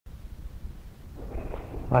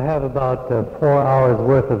I have about 4 hours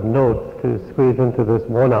worth of notes to squeeze into this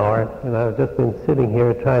 1 hour, and I've just been sitting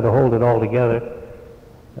here trying to hold it all together.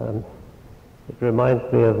 It reminds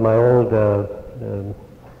me of my old,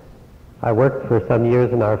 I worked for some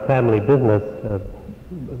years in our family business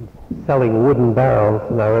selling wooden barrels,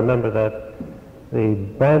 and I remember that the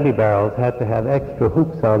brandy barrels had to have extra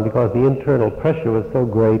hoops on because the internal pressure was so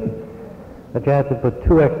great that you had to put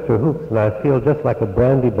 2 extra hoops, and I feel just like a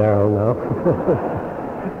brandy barrel now.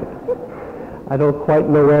 I don't quite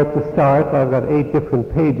know where to start. I've got 8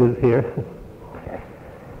 different pages here.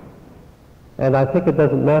 And I think it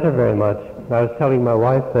doesn't matter very much. I was telling my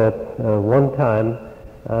wife that one time,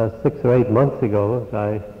 6 or 8 months ago,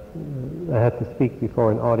 I had to speak before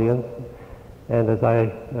an audience, and as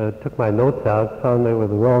I took my notes out, found they were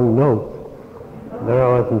the wrong notes. There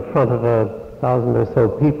I was in front of 1,000 or so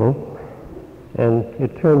people, and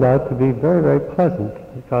it turned out to be very, very pleasant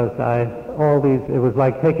because it was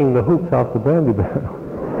like taking the hoops off the brandy barrel.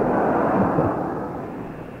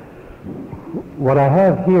 What I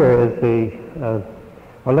have here is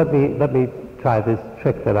let me try this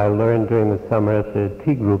trick that I learned during the summer at the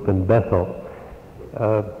tea group in Bethel.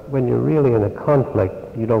 When you're really in a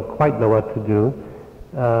conflict, you don't quite know what to do.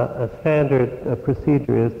 A standard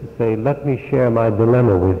procedure is to say, "Let me share my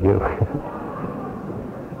dilemma with you."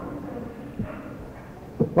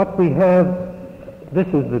 What we have, this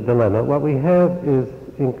is the dilemma. What we have is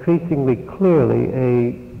increasingly clearly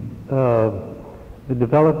the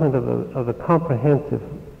development of a comprehensive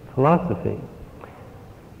philosophy,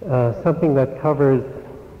 something that covers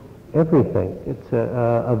everything. It's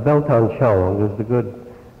a Weltanschauung is the good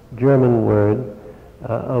German word,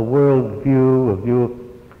 a world view,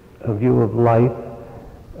 a view of life,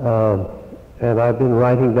 and I've been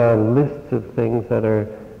writing down lists of things that are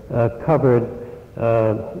covered,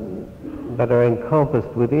 that are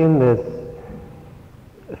encompassed within this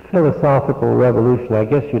philosophical revolution, I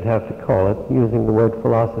guess you'd have to call it, using the word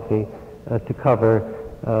philosophy to cover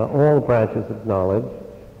all branches of knowledge.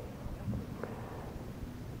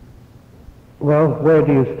 Well, where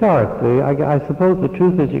do you start? I suppose the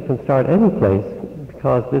truth is you can start any place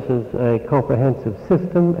because this is a comprehensive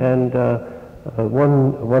system, and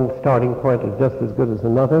one starting point is just as good as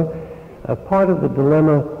another. Part of the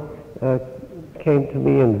dilemma came to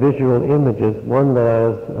me in visual images. One that I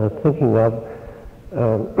was thinking of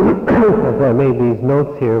as I made these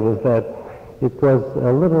notes here was that it was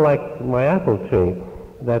a little like my apple tree,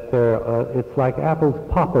 that it's like apples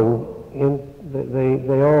popping in.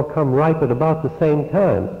 They all come ripe at about the same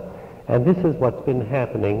time. And this is what's been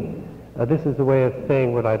happening. This is a way of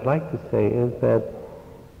saying what I'd like to say is that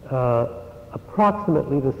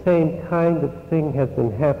approximately the same kind of thing has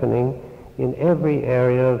been happening in every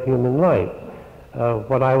area of human life.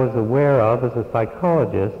 What I was aware of as a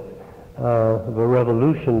psychologist, the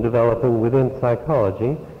revolution developing within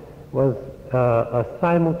psychology, was a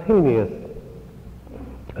simultaneous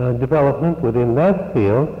development within that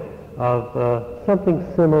field of something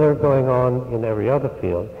similar going on in every other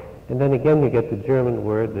field. And then again you get the German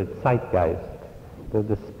word, the Zeitgeist,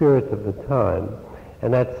 the spirit of the time.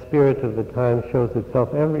 And that spirit of the time shows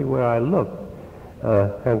itself everywhere I look,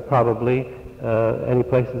 and probably any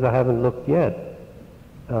places I haven't looked yet.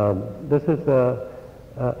 This is a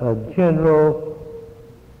general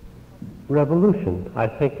revolution, I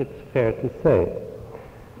think it's fair to say.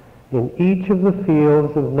 In each of the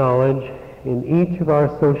fields of knowledge, in each of our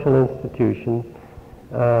social institutions,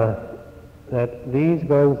 that these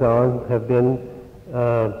goings on have been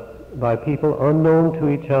by people unknown to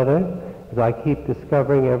each other, as I keep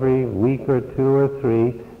discovering every week or 2 or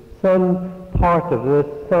 3, some part of this,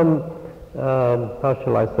 some, how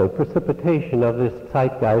shall I say, precipitation of this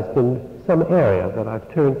zeitgeist in some area that I've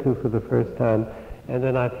turned to for the first time, and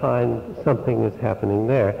then I find something is happening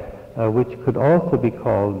there, which could also be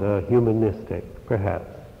called humanistic, perhaps,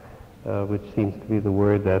 which seems to be the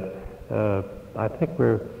word that I think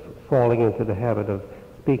we're falling into the habit of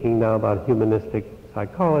speaking now about humanistic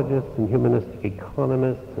psychologists and humanistic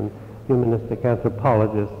economists and humanistic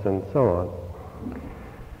anthropologists and so on.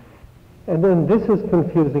 And then this is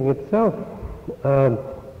confusing itself. And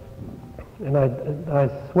I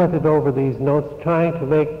sweated over these notes trying to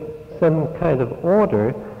make some kind of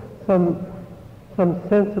order, some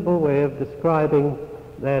sensible way of describing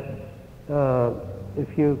that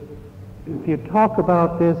if you talk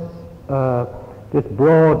about this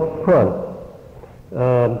broad front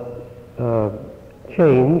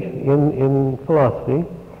change in philosophy,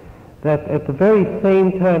 that at the very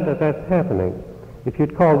same time that that's happening, if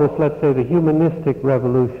you'd call this, let's say, the humanistic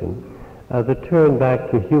revolution, the turn back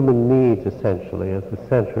to human needs, essentially, as the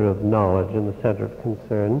center of knowledge and the center of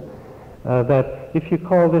concern, that if you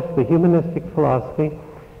call this the humanistic philosophy,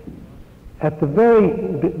 at the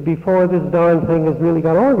before this darn thing has really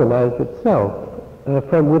got organized itself,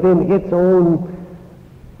 from within its own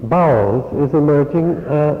bowels is emerging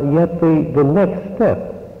yet the next step.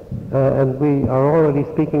 And we are already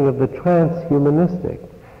speaking of the transhumanistic.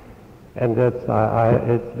 And it's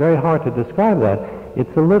very hard to describe that.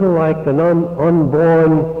 It's a little like an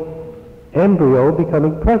unborn embryo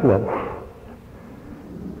becoming pregnant.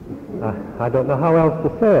 I don't know how else to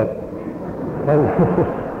say it.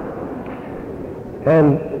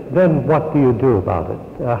 And then what do you do about it?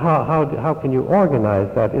 How can you organize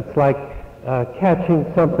that? It's like catching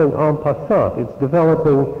something en passant. It's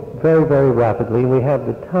developing very, very rapidly. We have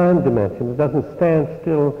the time dimension. It doesn't stand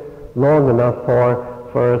still long enough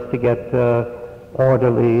for us to get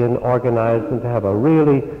orderly and organized and to have a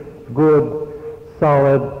really good,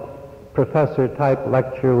 solid professor-type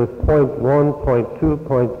lecture with point 1, point 2,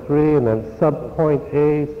 point 3, and then sub-point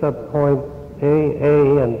A, sub-point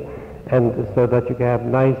A, and so that you can have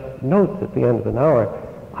nice notes at the end of an hour.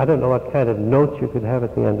 I don't know what kind of notes you could have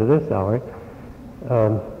at the end of this hour,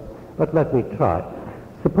 but let me try.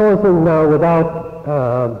 Supposing now, without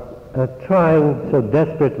trying so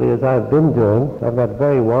desperately as I've been doing, I've got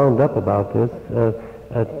very wound up about this,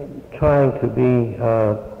 trying to be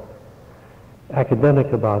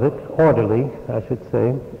academic about it, orderly, I should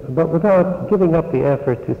say, but without giving up the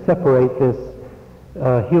effort to separate this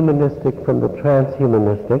humanistic from the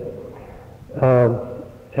transhumanistic.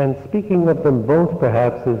 And speaking of them both,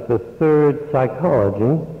 perhaps, is the third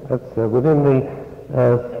psychology. That's within the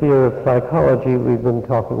sphere of psychology. We've been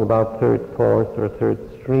talking about third force or third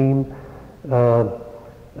stream, or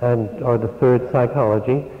the third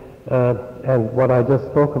psychology. And what I just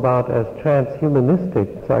spoke about as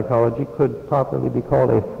transhumanistic psychology could properly be called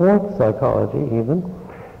a fourth psychology, even.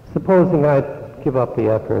 Supposing I give up the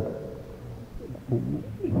effort,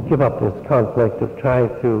 give up this conflict of trying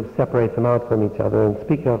to separate them out from each other and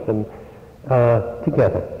speak of them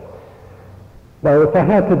together. Now, if I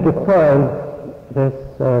had to define this,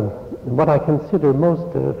 what I consider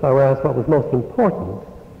most, if I were asked what was most important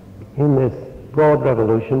in this broad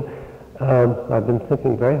revolution, I've been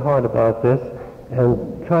thinking very hard about this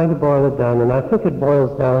and trying to boil it down, and I think it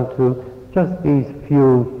boils down to just these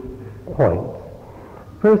few points.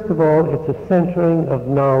 First of all, it's a centering of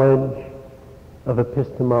knowledge, of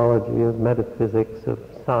epistemology, of metaphysics, of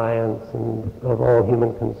science, and of all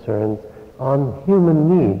human concerns on human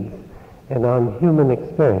needs and on human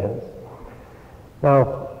experience.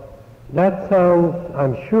 Now, that sounds,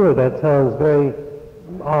 I'm sure that sounds very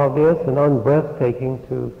obvious and unbreathtaking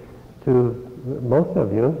to most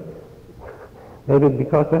of you. Maybe it's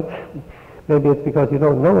because you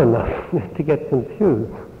don't know enough to get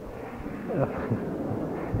confused.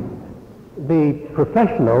 The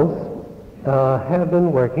professionals have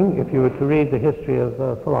been working, if you were to read the history of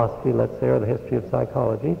philosophy, let's say, or the history of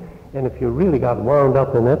psychology, and if you really got wound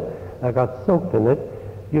up in it, got soaked in it,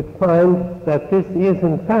 you'd find that this is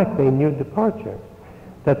in fact a new departure.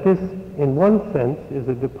 That this, in one sense, is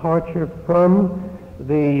a departure from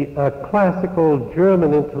the classical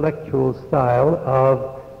German intellectual style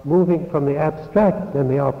of moving from the abstract and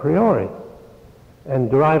the a priori and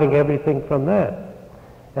deriving everything from that.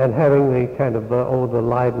 And having the kind of, the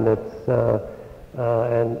Leibniz,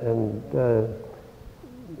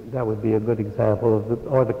 that would be a good example of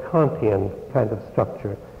or the Kantian kind of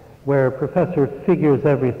structure, where a professor figures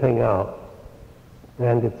everything out.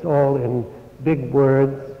 And it's all in big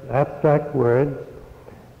words, abstract words,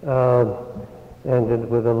 and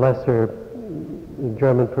with the lesser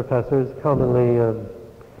German professors, commonly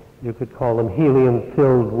you could call them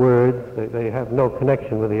helium-filled words. They have no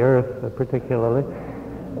connection with the earth, particularly.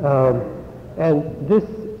 And this,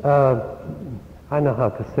 I know how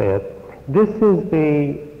to say it. This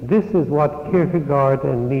is what Kierkegaard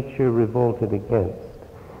and Nietzsche revolted against.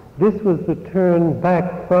 This was the turn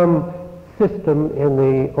back from system in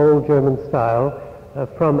the old German style,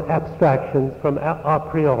 from abstractions, from a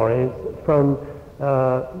prioris, from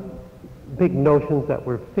big notions that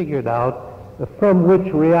were figured out, from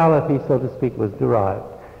which reality, so to speak, was derived.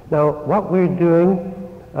 Now, what we're doing,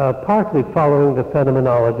 partly following the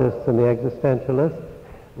phenomenologists and the existentialists,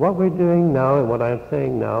 what we're doing now, and what I'm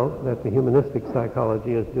saying now, that the humanistic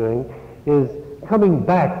psychology is doing, is coming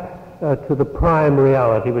back to the prime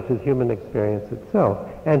reality, which is human experience itself,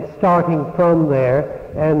 and starting from there,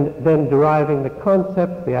 and then deriving the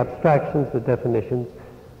concepts, the abstractions, the definitions,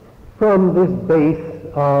 from this base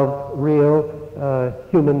of real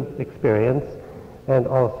human experience, and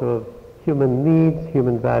also of human needs,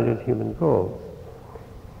 human values, human goals.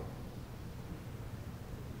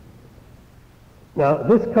 Now,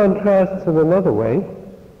 this contrasts in another way.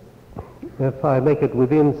 If I make it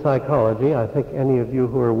within psychology, I think any of you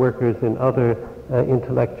who are workers in other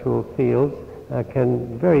intellectual fields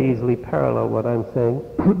can very easily parallel what I'm saying.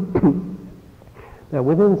 Now,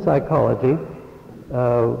 within psychology,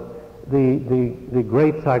 the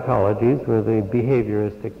great psychologies were the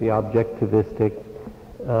behavioristic, the objectivistic,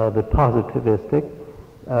 the positivistic,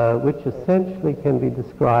 which essentially can be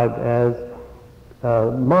described as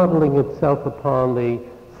modeling itself upon the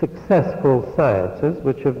successful sciences,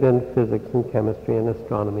 which have been physics and chemistry and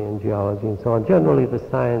astronomy and geology and so on, generally the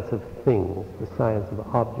science of things, the science of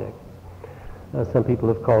objects. Some people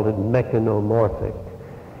have called it mechanomorphic.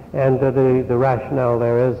 And the rationale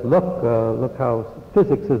there is, look how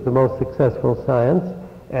physics is the most successful science,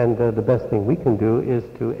 and the best thing we can do is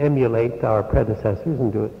to emulate our predecessors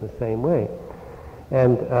and do it in the same way.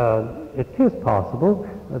 And it is possible.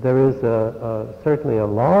 There is certainly a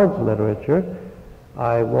large literature.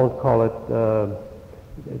 I won't call it,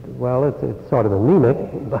 well, it's sort of anemic,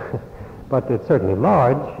 but it's certainly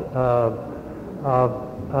large.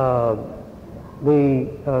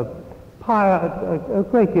 A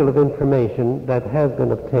great deal of information that has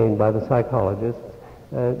been obtained by the psychologists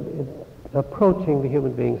approaching the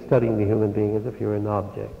human being, studying the human being as if you were an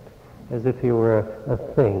object, as if you were a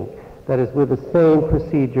thing. That is, with the same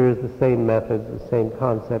procedures, the same methods, the same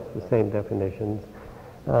concepts, the same definitions,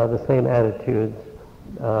 the same attitudes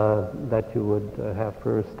that you would have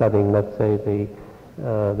for studying, let's say, the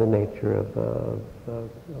nature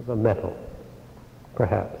of a metal,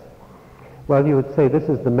 perhaps. Well, you would say this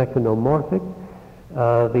is the mechanomorphic.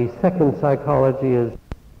 The second psychology is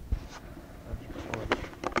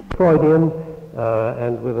Freudian,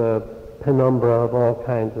 and with a penumbra of all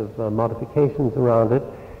kinds of modifications around it.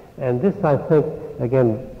 And this, I think,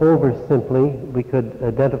 again, oversimply, we could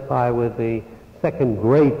identify with the second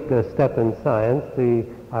great step in science,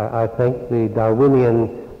 I think, the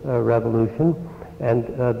Darwinian revolution. And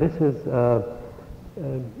this is,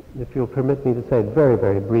 if you'll permit me to say it very,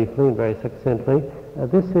 very briefly and very succinctly,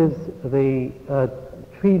 this is the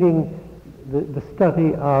treating the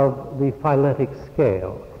study of the phyletic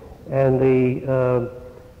scale and the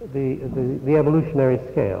evolutionary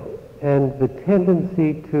scale, and the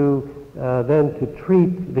tendency to then to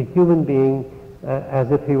treat the human being as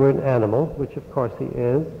if he were an animal, which of course he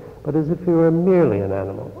is, but as if he were merely an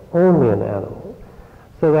animal, only an animal,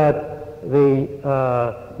 so that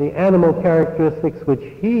the animal characteristics which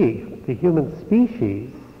the human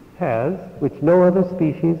species has, which no other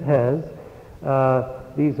species has,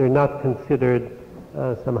 these are not considered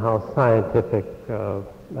somehow scientific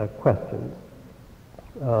questions.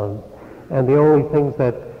 And the only things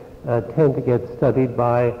that tend to get studied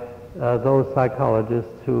by those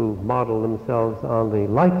psychologists who model themselves on the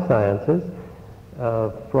life sciences.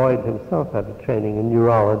 Freud himself had a training in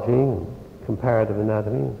neurology and comparative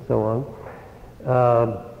anatomy and so on.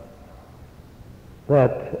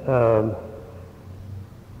 That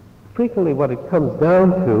frequently what it comes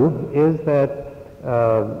down to is that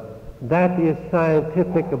that is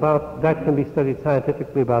scientific that can be studied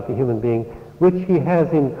scientifically about the human being, which he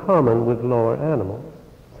has in common with lower animals.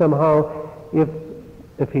 Somehow, if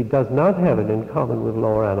he does not have it in common with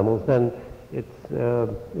lower animals, then it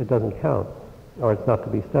doesn't count, or it's not to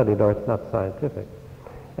be studied, or it's not scientific.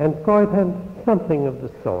 And Freud had something of the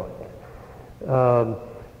sort.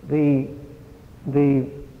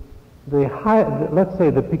 Let's say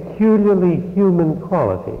the peculiarly human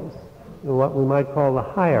qualities, what we might call the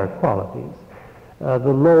higher qualities, the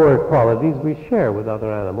lower qualities we share with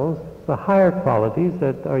other animals, the higher qualities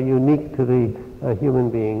that are unique to the human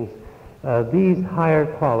beings. These higher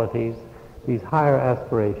qualities, these higher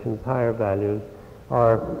aspirations, higher values,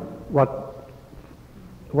 are what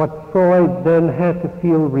Freud then had to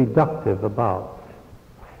feel reductive about.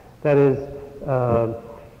 That is,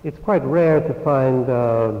 it's quite rare to find,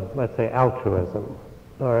 let's say, altruism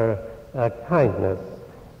or kindness.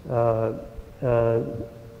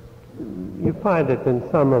 You find it in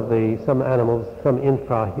some animals, some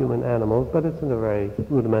infrahuman animals, but it's in a very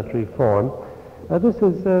rudimentary form. This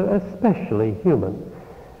is especially human.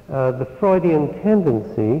 The Freudian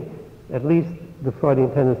tendency, at least the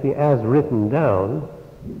Freudian tendency as written down,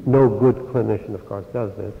 no good clinician, of course,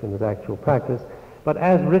 does this in his actual practice, but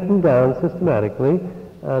as written down systematically,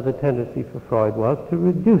 the tendency for Freud was to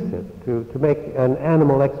reduce it, to make an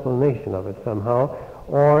animal explanation of it somehow,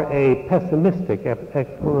 or a pessimistic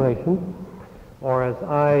explanation, or as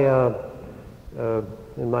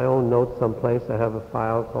in my own notes someplace, I have a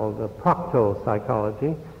file called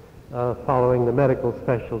proctopsychology, following the medical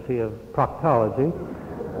specialty of proctology,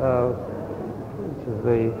 which is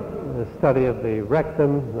the study of the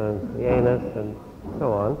rectum, the anus, and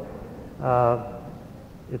so on,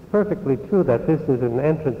 it's perfectly true that this is an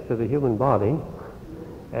entrance to the human body,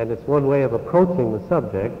 and it's one way of approaching the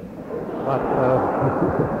subject, but,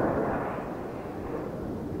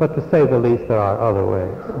 but to say the least, there are other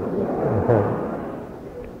ways.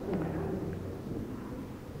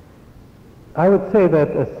 I would say that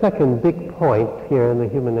a second big point here in the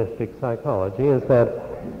humanistic psychology is that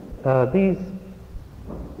these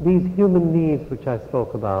human needs which I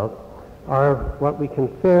spoke about are what we can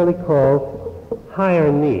fairly call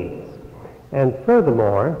higher needs. And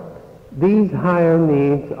furthermore, these higher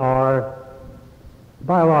needs are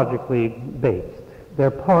biologically based.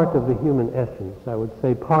 They're part of the human essence, I would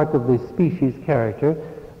say, part of the species character.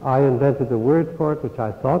 I invented a word for it which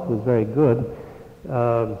I thought was very good.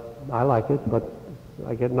 I like it, but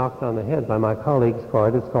I get knocked on the head by my colleagues for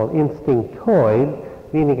it. It's called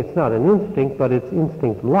instinctoid, meaning it's not an instinct, but it's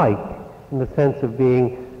instinct-like in the sense of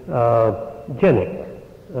being genic,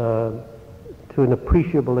 to an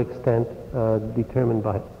appreciable extent determined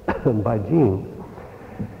by, by genes.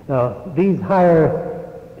 Now, these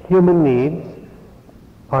higher human needs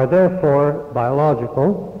are therefore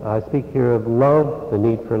biological. I speak here of love, the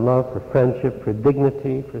need for love, for friendship, for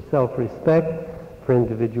dignity, for self-respect, for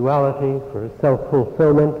individuality, for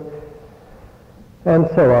self-fulfillment, and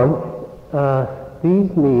so on.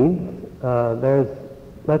 These needs,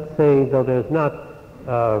 let's say, though there's not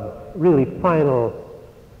really final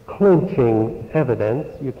clinching evidence,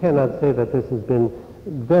 you cannot say that this has been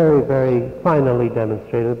very, very finally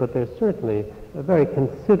demonstrated, but there's certainly a very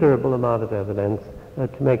considerable amount of evidence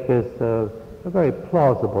to make this a very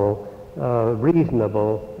plausible,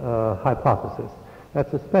 reasonable hypothesis.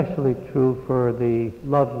 That's especially true for the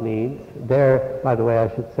love needs. There, by the way, I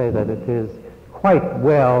should say that it is quite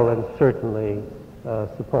well and certainly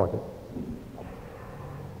supported.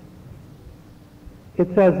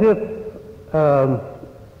 It's as if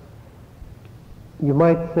you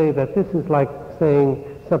might say that this is like saying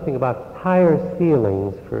something about higher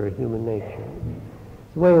feelings for human nature.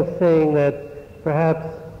 It's a way of saying that perhaps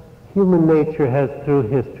human nature has through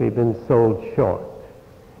history been sold short,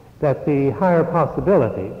 that the higher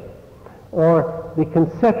possibilities, or the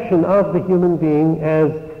conception of the human being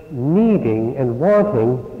as needing and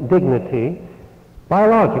wanting dignity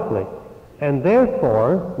biologically, and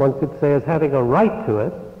therefore, one could say, as having a right to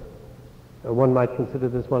it. One might consider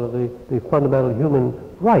this one of the fundamental human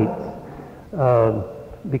rights,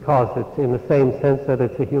 because it's in the same sense that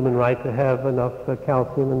it's a human right to have enough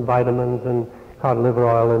calcium and vitamins and cod liver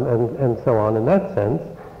oil and so on. In that sense,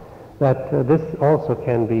 that this also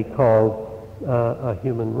can be called a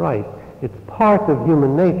human right. It's part of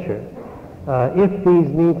human nature. If these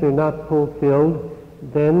needs are not fulfilled,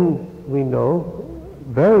 then we know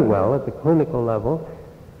very well at the clinical level,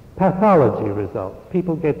 pathology results.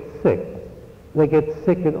 People get sick. They get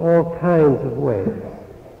sick in all kinds of ways.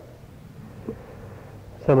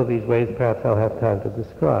 Some of these ways perhaps I'll have time to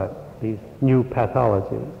describe, these new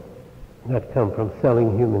pathologies that come from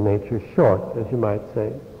selling human nature short, as you might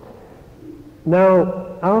say.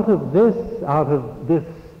 Now, out of this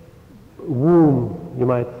womb, you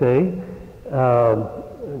might say,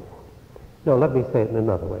 no, let me say it in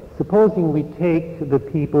another way. Supposing we take the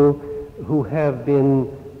people who have been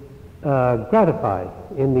gratified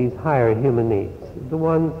in these higher human needs,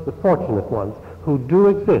 the fortunate ones, who do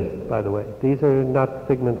exist, by the way. These are not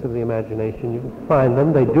figments of the imagination. You can find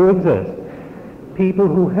them. They do exist. People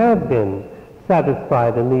who have been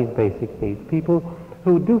satisfied in these basic needs, people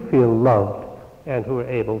who do feel loved and who are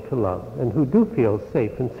able to love, and who do feel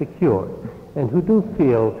safe and secure, and who do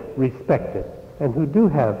feel respected, and who do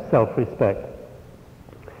have self-respect.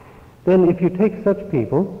 Then if you take such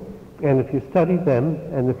people, and if you study them,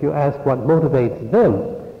 and if you ask what motivates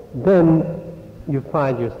them, then you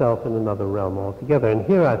find yourself in another realm altogether. And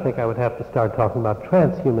here I think I would have to start talking about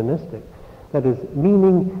transhumanistic. That is,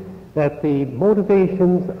 meaning that the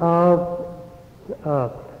motivations of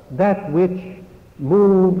that which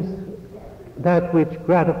moves, that which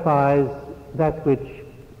gratifies, that which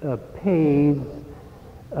pays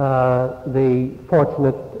the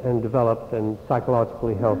fortunate and developed and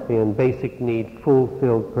psychologically healthy and basic need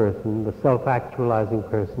fulfilled person, the self-actualizing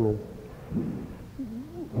person is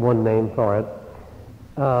one name for it,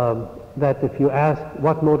 that if you ask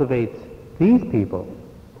what motivates these people,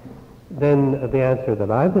 then the answer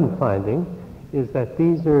that I've been finding is that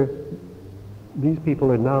these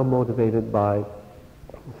people are now motivated by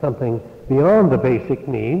something beyond the basic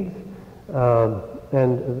needs,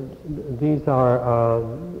 and these are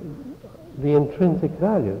the intrinsic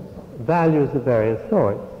values of various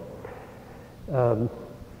sorts.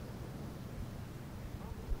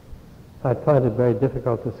 I find it very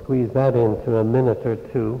difficult to squeeze that into a minute or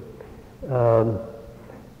two.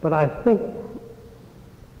 But I think,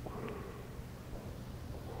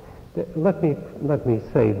 let me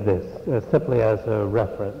say this simply as a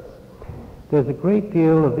reference. There's a great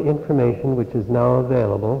deal of information which is now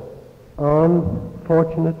available on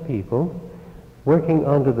fortunate people working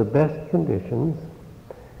under the best conditions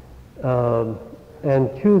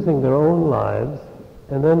and choosing their own lives,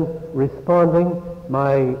 and then responding.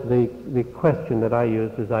 The question that I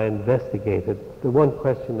used as I investigated, the one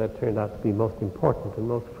question that turned out to be most important and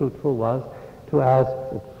most fruitful was to ask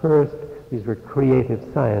at first, these were creative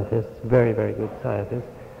scientists, very, very good scientists.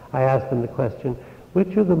 I asked them the question,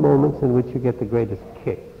 which are the moments in which you get the greatest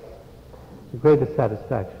kicks, the greatest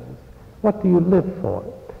satisfactions? What do you live for?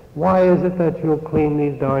 Why is it that you'll clean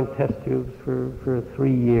these darn test tubes for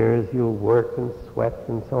 3 years, you'll work and sweat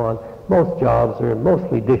and so on? Most jobs are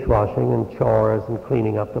mostly dishwashing and chores and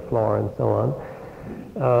cleaning up the floor and so on.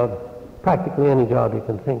 Practically any job you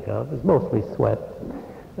can think of is mostly sweat.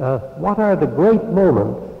 What are the great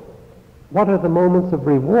moments? What are the moments of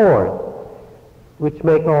reward which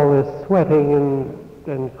make all this sweating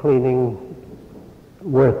and cleaning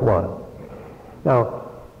worthwhile? Now,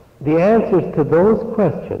 the answers to those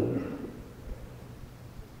questions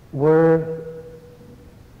were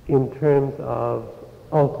in terms of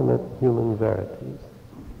ultimate human verities,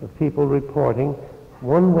 of people reporting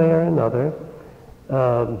one way or another.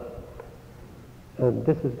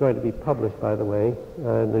 This is going to be published, by the way,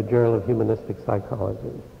 in the Journal of Humanistic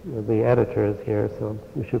Psychology. The editor is here, so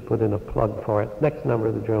we should put in a plug for it. Next number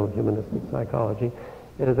of the Journal of Humanistic Psychology.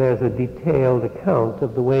 There's a detailed account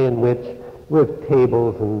of the way in which, with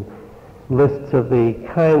tables and lists of the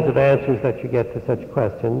kinds of answers that you get to such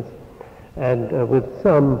questions, and with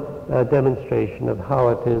some demonstration of how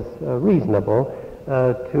it is reasonable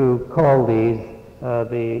to call these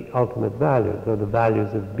the ultimate values, or the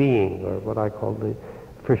values of being, or what I call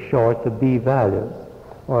for short, the B values,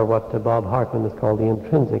 or what Bob Hartman has called the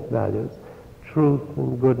intrinsic values: truth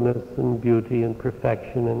and goodness and beauty and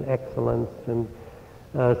perfection and excellence and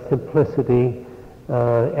simplicity,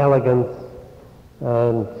 elegance,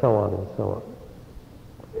 and so on and so on.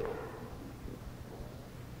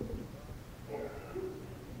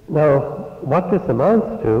 Now, what this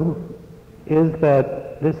amounts to is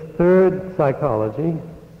that this third psychology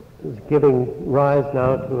is giving rise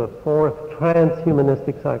now to a fourth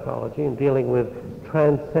transhumanistic psychology, and dealing with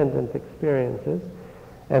transcendent experiences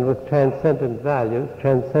and with transcendent values,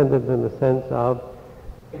 transcendent in the sense of,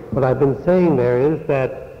 what I've been saying there is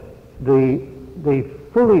that the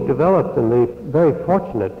fully developed and the very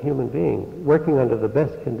fortunate human being working under the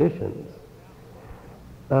best conditions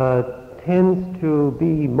tends to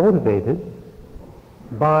be motivated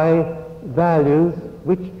by values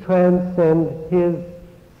which transcend his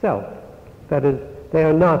self. That is, they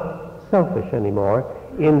are not selfish anymore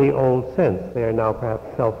in the old sense. They are now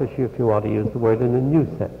perhaps selfish, if you want to use the word in a new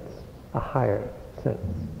sense, a higher sense.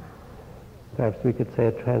 Perhaps we could say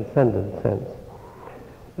a transcendent sense.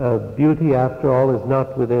 Beauty, after all, is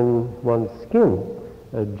not within one's skin.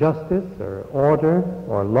 Justice or order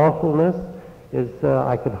or lawfulness is,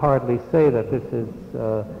 I could hardly say that this is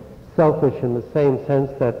selfish in the same sense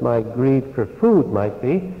that my greed for food might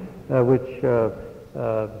be, which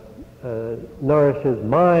nourishes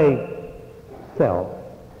my self.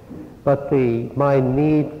 But my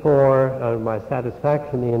need for, my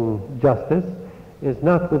satisfaction in justice is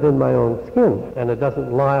not within my own skin, and it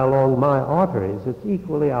doesn't lie along my arteries. It's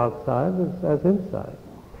equally outside as inside.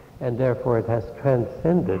 And therefore it has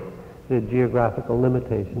transcended the geographical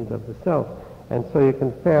limitations of the self. And so you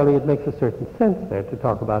can fairly, it makes a certain sense there to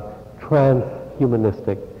talk about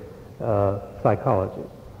transhumanistic psychology.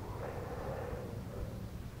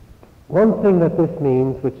 One thing that this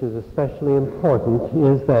means, which is especially important,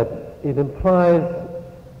 is that it implies,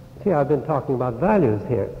 see, I've been talking about values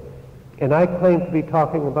here. And I claim to be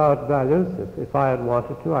talking about values. If I had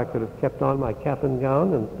wanted to, I could have kept on my cap and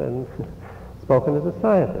gown and spoken as a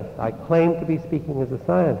scientist. I claim to be speaking as a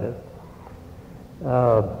scientist.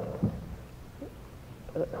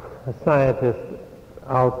 A scientist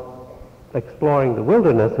out exploring the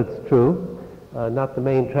wilderness, it's true, not the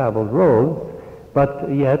main traveled roads,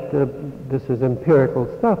 but yet this is empirical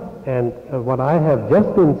stuff. And what I have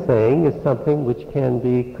just been saying is something which can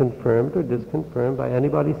be confirmed or disconfirmed by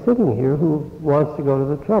anybody sitting here who wants to go to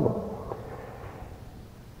the trouble.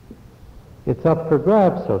 It's up for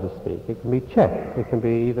grabs, so to speak. It can be checked. It can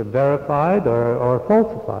be either verified or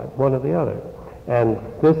falsified, one or the other. And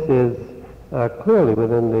this is clearly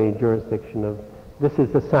within the jurisdiction of, this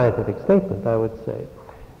is the scientific statement, I would say.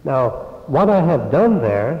 Now, what I have done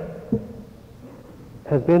there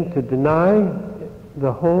has been to deny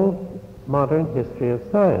the whole modern history of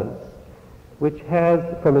science, which has,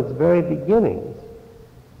 from its very beginnings,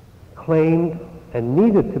 claimed and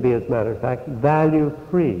needed to be, as a matter of fact,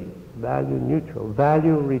 value-free, value-neutral,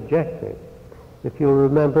 value-rejecting. If you'll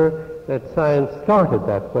remember that science started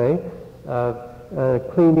that way,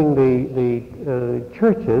 cleaning the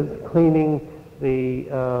churches, cleaning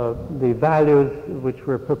the values which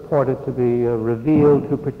were purported to be revealed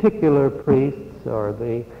to particular priests or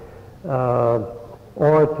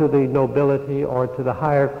to the nobility or to the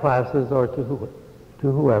higher classes or to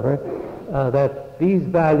whoever, that these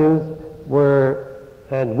values were,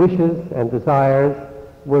 and wishes and desires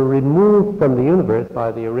were removed from the universe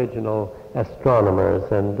by the original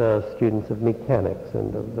astronomers and students of mechanics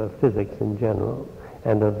and of physics in general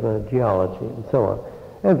and of geology and so on,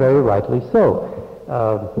 and very rightly so.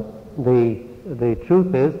 The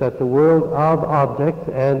truth is that the world of objects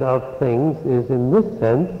and of things is in this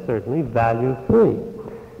sense certainly value-free.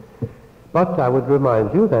 But I would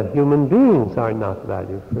remind you that human beings are not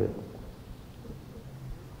value-free.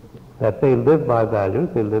 That they live by values,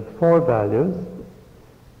 they live for values.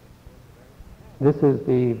 This is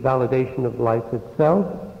the validation of life itself,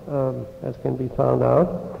 as can be found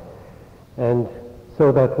out. And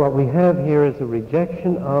so that what we have here is a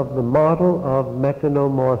rejection of the model of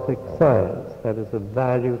mechanomorphic science, that is a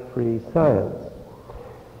value-free science.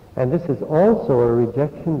 And this is also a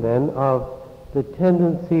rejection then of the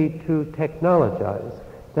tendency to technologize,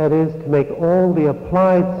 that is to make all the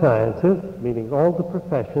applied sciences, meaning all the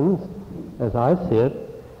professions, as I see it,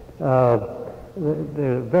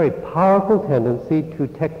 there's a very powerful tendency to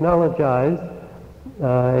technologize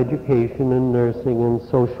education and nursing and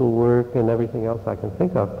social work and everything else I can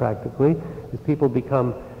think of practically, as people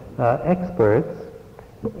become experts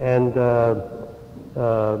and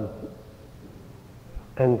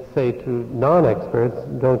say to non-experts,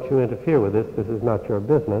 don't you interfere with this is not your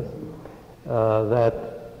business, that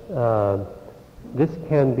this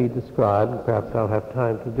can be described, perhaps I'll have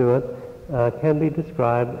time to do it, can be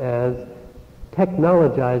described as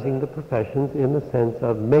technologizing the professions in the sense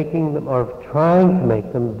of making them, or of trying to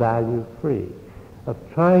make them value-free, of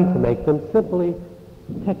trying to make them simply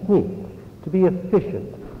technique, to be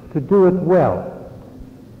efficient, to do it well.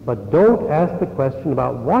 But don't ask the question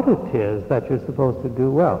about what it is that you're supposed to do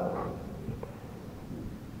well.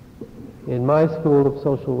 In my school of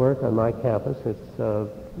social work on my campus, it's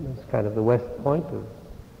kind of the West Point of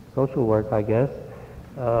social work, I guess.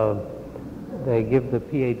 They give the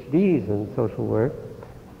PhDs in social work,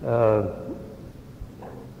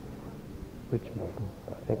 which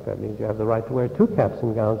I think that means you have the right to wear 2 caps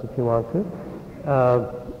and gowns if you want to.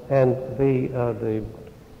 And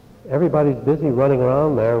everybody's busy running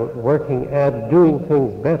around there working at doing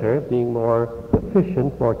things better, being more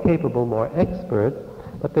efficient, more capable, more expert,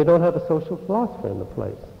 but they don't have a social philosopher in the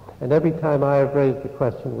place. And every time I have raised the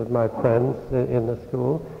question with my friends in the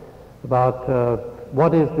school about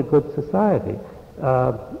what is the good society,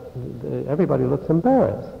 everybody looks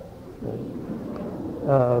embarrassed.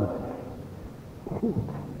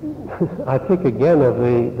 I think again of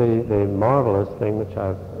the marvelous thing which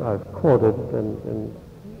I've quoted and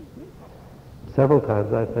several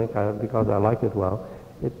times, I think, because I like it well.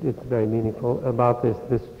 It's very meaningful about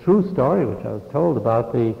this true story which I was told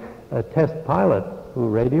about the test pilot who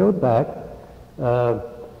radioed back,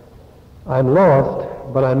 I'm lost,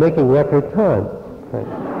 but I'm making record time.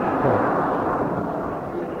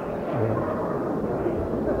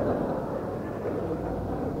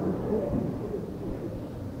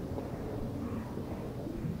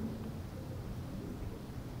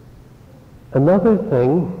 Another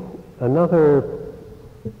thing,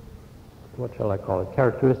 what shall I call it,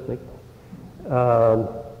 characteristic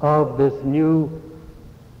of this new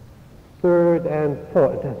third and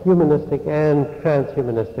fourth, humanistic and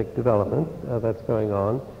transhumanistic development that's going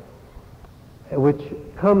on, which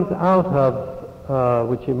comes out of,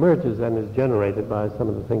 which emerges and is generated by some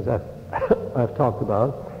of the things I've talked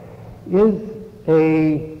about, is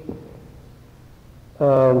a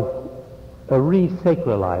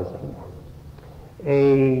re-sacralizing,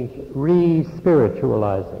 a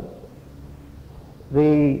re-spiritualizing.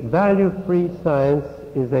 The value-free science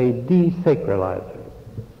is a desacralizer.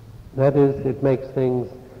 That is, it makes things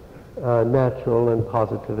natural and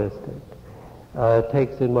positivistic. It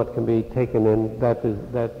takes in what can be taken in.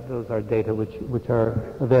 Those are data which are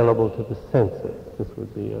available to the senses. This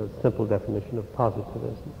would be a simple definition of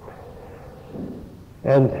positivism.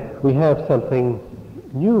 And we have something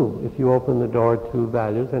new if you open the door to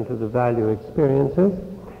values and to the value experiences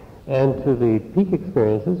and to the peak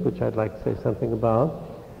experiences, which I'd like to say something about.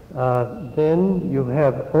 Then you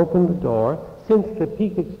have opened the door since the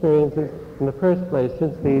peak experiences, in the first place,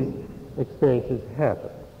 since these experiences happen,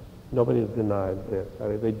 nobody has denied this. I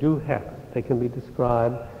mean, they do happen. They can be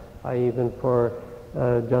described. I even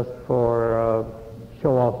just for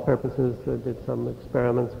show-off purposes did some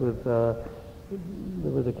experiments with a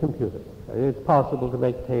computer. It's possible to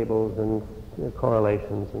make tables and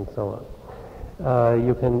correlations and so on.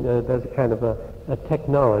 You can, there's a kind of a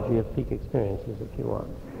technology of peak experiences if you want.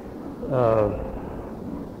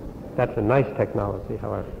 That's a nice technology,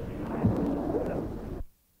 however.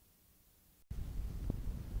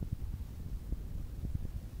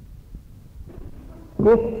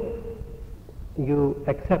 If you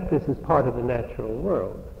accept this as part of the natural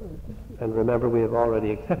world, and remember we have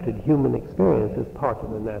already accepted human experience as part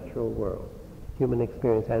of the natural world, human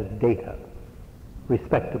experience as data,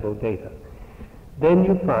 respectable data, then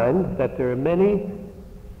you find that there are many,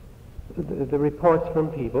 the reports from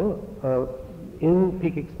people in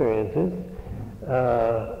peak experiences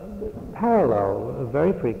parallel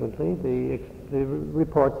very frequently the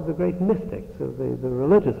reports of the great mystics, of the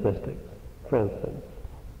religious mystics, for instance.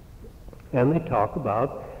 And they talk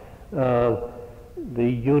about the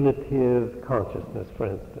unitive consciousness, for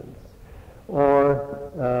instance. Or,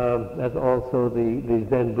 as also the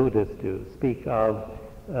Zen Buddhists do, speak of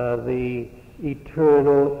the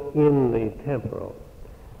eternal in the temporal.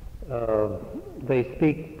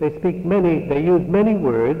 They use many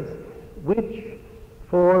words which,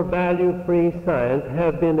 for value-free science,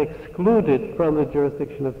 have been excluded from the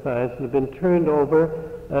jurisdiction of science and have been turned over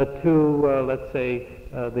to, let's say,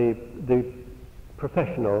 the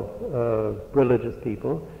professional religious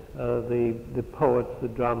people, the poets, the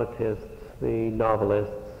dramatists, the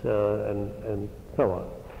novelists, and so on,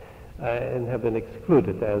 and have been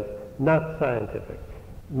excluded as not scientific,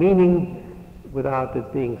 meaning, without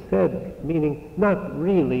it being said, meaning not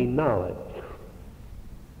really knowledge.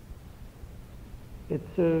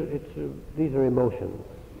 These are emotions,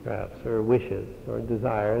 perhaps, or wishes, or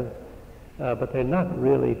desires, but they're not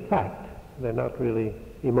really fact. They're not really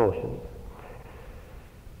emotions.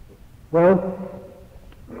 Well,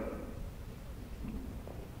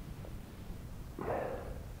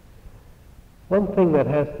 one thing that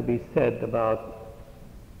has to be said about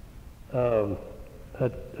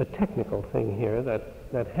a technical thing here that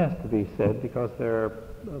has to be said, because there's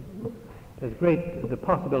the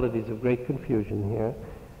possibilities of great confusion here,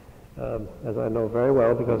 as I know very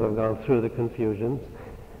well because I've gone through the confusions,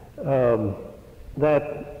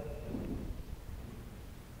 that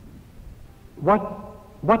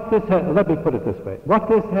what this has, let me put it this way, what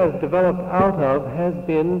this has developed out of has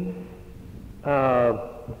been a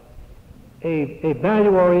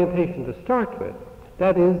value orientation to start with.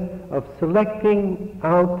 That is, of selecting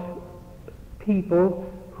out people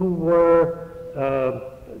who were,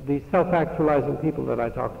 the self-actualizing people that I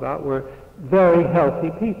talked about were very healthy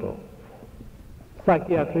people,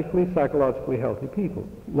 psychiatrically, psychologically healthy people.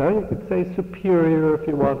 Now you could say superior if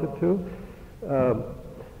you wanted to,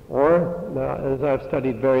 or as I've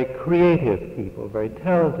studied, very creative people, very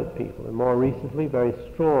talented people, and more recently very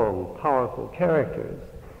strong, powerful characters.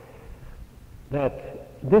 That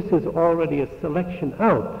this is already a selection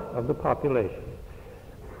out of the population.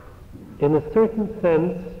 In a certain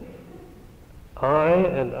sense, I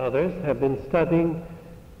and others have been studying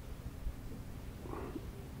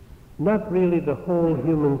not really the whole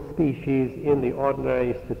human species in the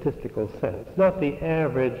ordinary statistical sense, not the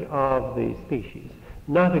average of the species,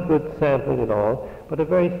 not a good sampling at all, but a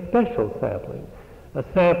very special sampling, a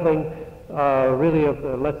sampling really of,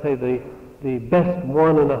 let's say, the best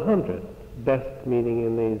 1 in 100. Best meaning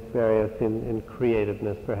in these various, in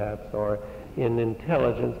creativeness perhaps, or in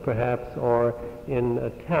intelligence perhaps, or in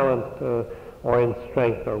talent, or in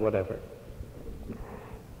strength, or whatever.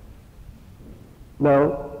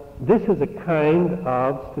 Now, this is a kind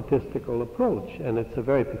of statistical approach, and it's a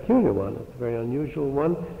very peculiar one. It's a very unusual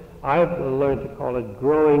one. I've learned to call it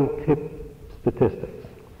growing tip statistics,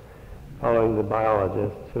 following the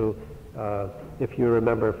biologists who, if you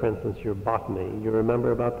remember, for instance, your botany, you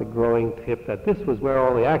remember about the growing tip, that this was where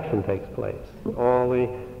all the action takes place, all the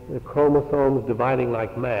chromosomes dividing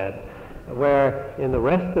like mad, where in the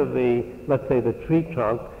rest of the, let's say, the tree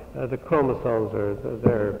trunk, the chromosomes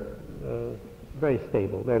they're very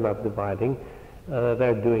stable. They're not dividing.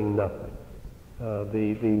 They're doing nothing.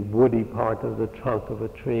 The woody part of the trunk of a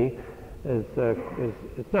tree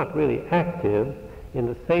it's not really active in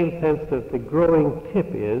the same sense that the growing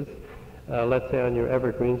tip is, let's say on your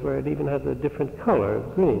evergreens, where it even has a different color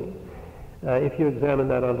of green. If you examine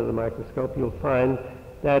that under the microscope, you'll find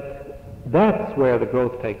that that's where the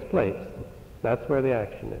growth takes place. That's where the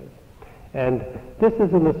action is. And this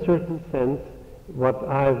is, in a certain sense, what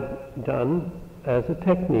I've done as a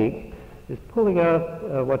technique is pulling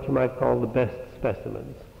out what you might call the best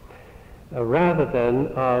specimens, rather than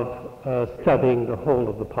of studying the whole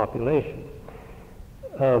of the population.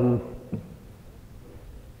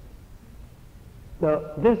 Now,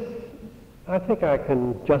 this, I think I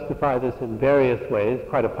can justify this in various ways,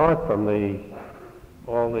 quite apart from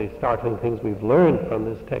all the startling things we've learned from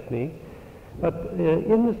this technique, but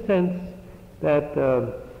in the sense that,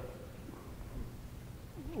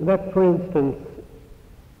 for instance,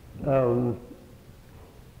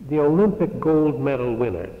 the Olympic gold medal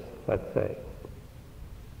winners, let's say,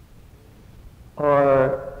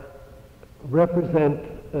 represent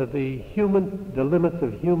the limits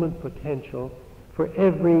of human potential for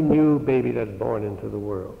every new baby that's born into the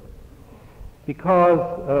world. Because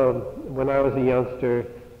when I was a youngster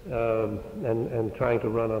and trying to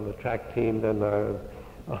run on the track team, then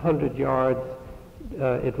 100 yards,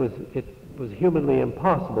 it was humanly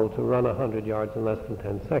impossible to run 100 yards in less than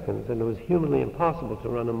 10 seconds, and it was humanly impossible to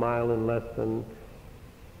run a mile in less than,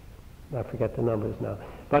 I forget the numbers now.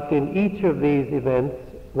 But in each of these events,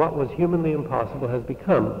 what was humanly impossible has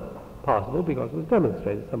become possible because it was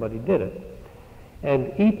demonstrated. Somebody did it.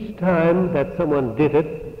 And each time that someone did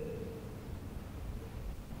it,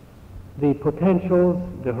 the potentials,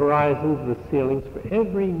 the horizons, the ceilings for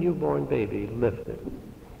every newborn baby lifted.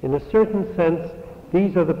 In a certain sense,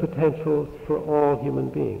 these are the potentials for all human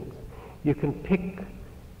beings. You can pick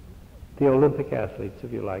the Olympic athletes,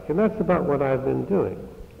 if you like, and that's about what I've been doing.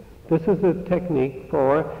 This is a technique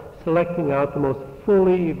for selecting out the most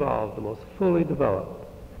fully evolved, the most fully developed,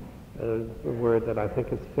 a word that I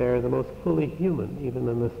think is fair, the most fully human, even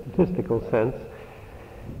in the statistical sense,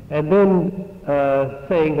 and then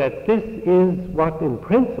saying that this is what, in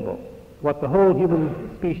principle, what the whole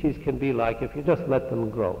human species can be like if you just let them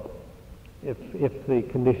grow, if the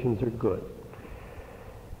conditions are good,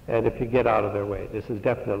 and if you get out of their way. This is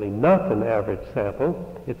definitely not an average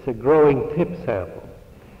sample. It's a growing tip sample,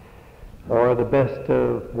 or the best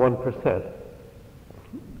of 1%.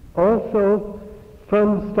 Also,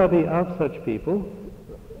 from study of such people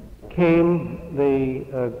came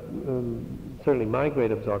certainly my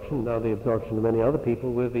great absorption, now the absorption of many other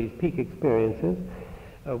people with these peak experiences,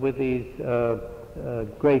 with these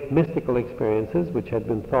great mystical experiences, which had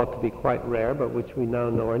been thought to be quite rare, but which we now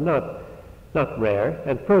know are not rare,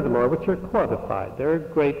 and furthermore, which are quantified. There are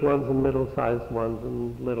great ones and middle-sized ones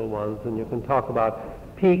and little ones, and you can talk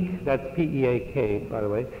about peak, that's P-E-A-K, by the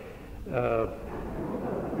way.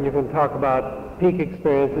 You can talk about peak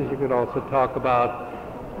experiences. You could also talk about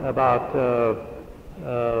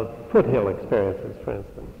foothill experiences, for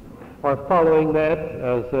instance. Or following that,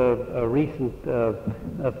 as a recent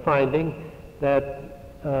finding,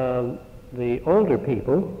 that the older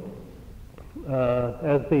people,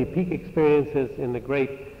 as the peak experiences in the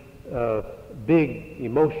great big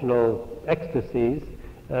emotional ecstasies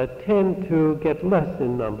tend to get less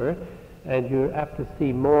in number, and you're apt to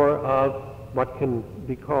see more of what can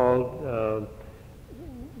be called,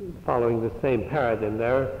 following the same paradigm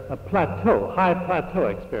there, a plateau, high plateau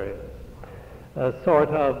experience, a sort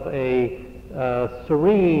of a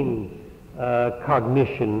serene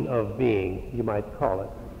cognition of being, you might call it,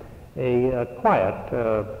 a quiet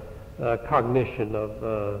cognition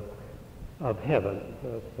of heaven.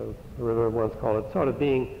 So the river once called it sort of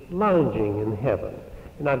being lounging in heaven.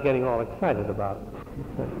 You're not getting all excited about it.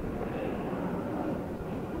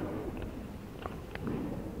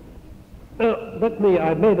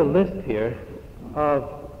 I made a list here of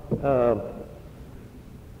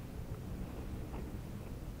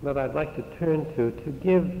that I'd like to turn to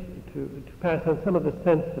pass on some of the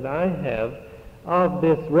sense that I have of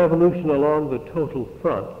this revolution along the total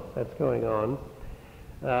front that's going on.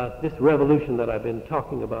 This revolution that I've been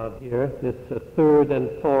talking about here, this third and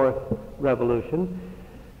fourth revolution.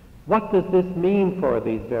 What does this mean for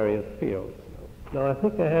these various fields? Now, I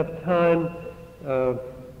think I have time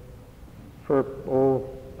for,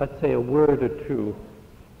 let's say, a word or two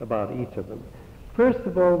about each of them. First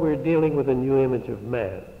of all, we're dealing with a new image of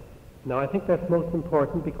man. Now, I think that's most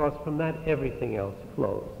important because from that everything else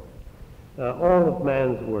flows. All of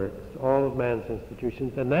man's works, all of man's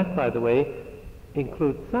institutions, and that, by the way,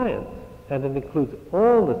 includes science, and it includes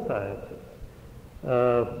all the sciences.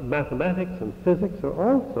 Mathematics and physics are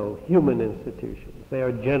also human institutions. They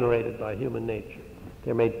are generated by human nature.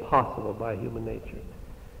 They're made possible by human nature.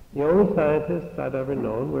 The only scientists I've ever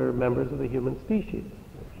known were members of the human species,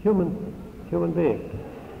 human beings.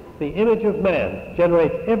 The image of man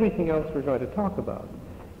generates everything else we're going to talk about.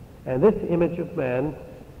 And this image of man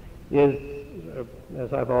is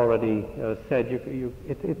as I've already said,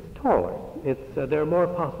 it's taller. There are more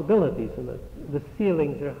possibilities in it. The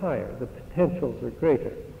ceilings are higher. The potentials are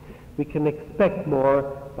greater. We can expect more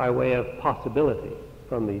by way of possibility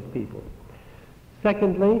from these people.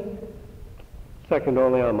 Secondly, second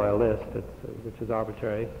only on my list, which is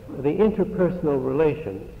arbitrary, the interpersonal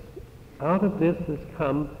relations. Out of this has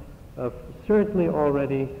come certainly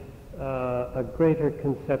already a greater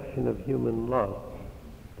conception of human love.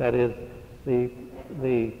 That is, there's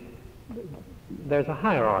a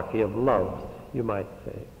hierarchy of loves, you might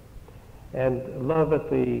say. And love at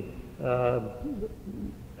the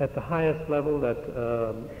highest level that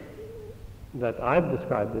I've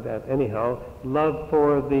described it at anyhow, love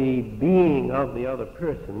for the being of the other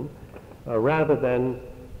person rather than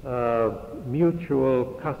mutual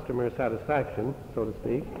customer satisfaction, so to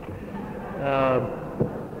speak,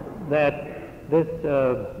 that this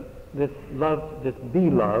love, this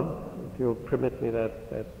be-love, if you'll permit me that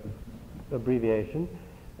abbreviation,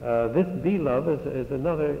 this be-love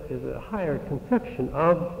is a higher conception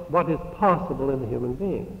of what is possible in the human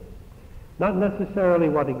being. Not necessarily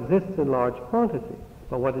what exists in large quantity,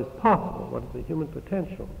 but what is possible, what is the human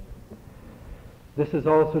potential. This is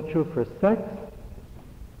also true for sex.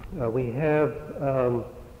 We have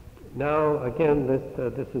now, again, this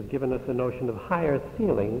has given us a notion of higher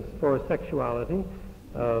ceilings for sexuality,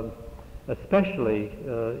 especially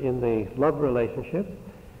in the love relationship,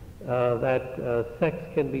 that sex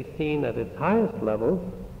can be seen at its highest levels,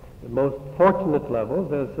 the most fortunate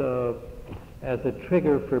levels, as a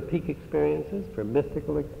trigger for peak experiences, for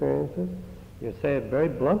mystical experiences. You say it very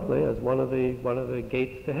bluntly as one of the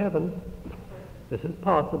gates to heaven. This is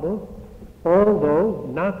possible, although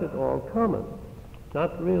not at all common,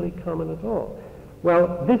 not really common at all.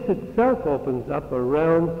 Well, this itself opens up a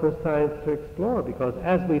realm for science to explore, because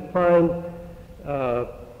as we find,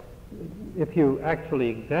 if you actually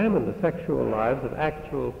examine the sexual lives of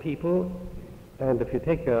actual people, and if you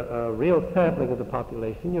take a real sampling of the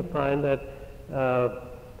population, you find that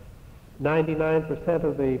 99%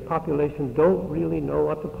 of the population don't really know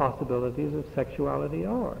what the possibilities of sexuality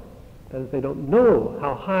are. That is, they don't know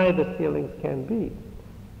how high the ceilings can be.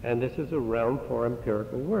 And this is a realm for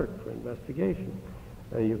empirical work, for investigation.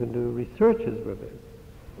 You can do researches with this.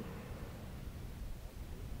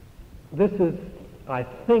 This is, I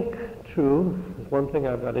think, true. One thing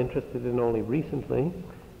I've got interested in only recently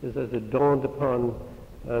is as it dawned upon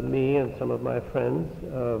me and some of my friends,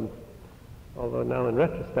 although now in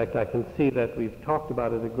retrospect I can see that we've talked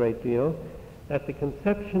about it a great deal, that the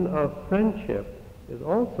conception of friendship is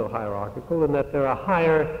also hierarchical, and that there are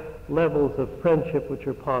higher levels of friendship which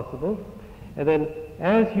are possible. And then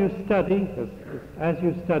as you study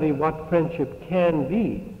what friendship can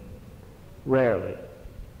be, rarely,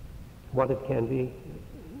 what it can be,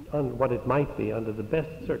 what it might be under the best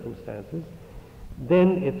circumstances,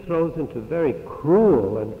 then it throws into very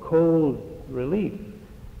cruel and cold relief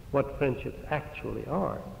what friendships actually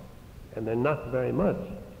are. And they're not very much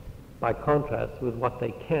by contrast with what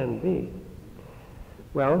they can be.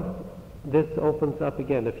 Well, this opens up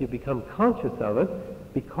again, if you become conscious of it,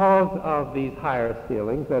 because of these higher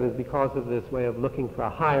ceilings, that is, because of this way of looking for a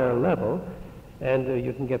higher level, and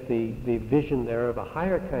you can get the vision there of a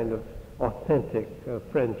higher kind of authentic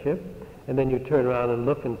friendship, and then you turn around and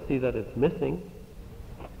look and see that it's missing.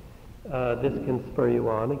 This can spur you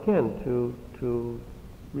on again to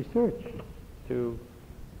research, to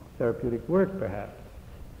therapeutic work perhaps,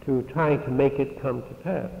 to trying to make it come to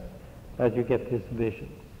pass as you get this vision.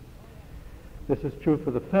 This is true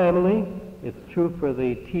for the family. It's true for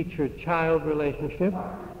the teacher-child relationship.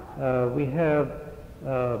 We have,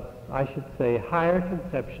 I should say, higher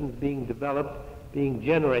conceptions being developed, being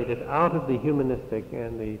generated out of the humanistic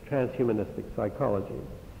and the transhumanistic psychology.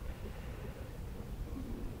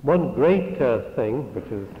 One great thing,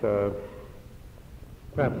 which is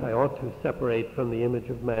perhaps I ought to separate from the image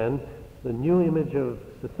of man, the new image of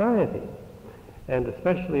society, and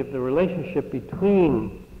especially of the relationship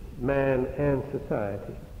between man and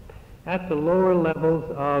society. At the lower levels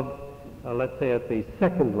of, let's say at the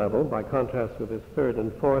second level, by contrast with this third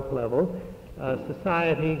and fourth level,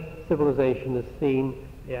 society, civilization is seen,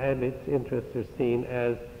 and its interests are seen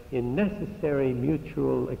as in necessary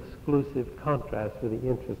mutual exclusive contrast with the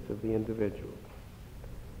interests of the individual.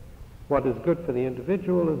 What is good for the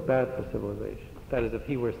individual is bad for civilization. That is, if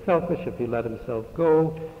he were selfish, if he let himself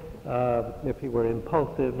go, if he were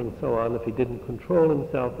impulsive and so on, if he didn't control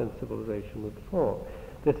himself, then civilization would fall.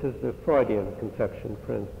 This is the Freudian conception,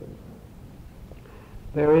 for instance.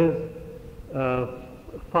 There is,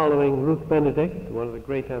 following Ruth Benedict, one of the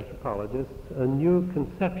great anthropologists, a new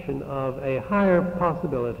conception of a higher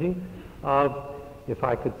possibility of, if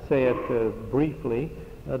I could say it briefly,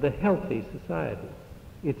 the healthy society.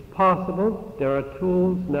 It's possible, there are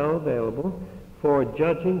tools now available for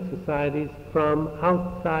judging societies from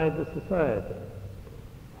outside the society.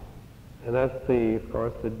 And that's of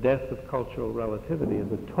course, the death of cultural relativity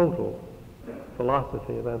is a total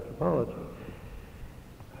philosophy of anthropology.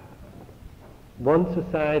 One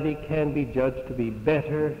society can be judged to be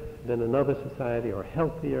better than another society, or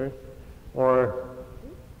healthier, or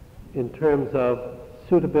in terms of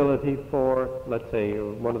suitability for, let's say,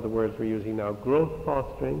 one of the words we're using now, growth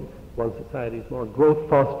fostering. One society is more growth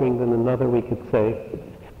fostering than another, we could say.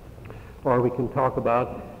 Or we can talk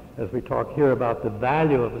about, as we talk here, about the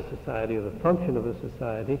value of a society or the function of a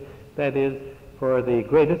society, that is, for the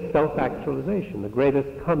greatest self-actualization, the greatest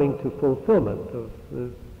coming to fulfillment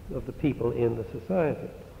of the people in the society.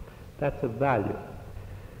 That's a value.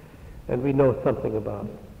 And we know something about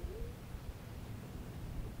it.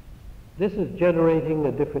 This is generating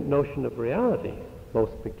a different notion of reality,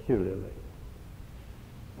 most peculiarly,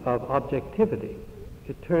 of objectivity.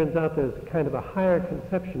 It turns out there's kind of a higher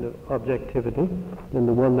conception of objectivity than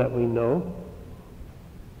the one that we know.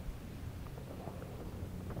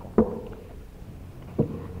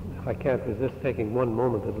 I can't resist taking one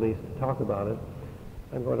moment at least to talk about it.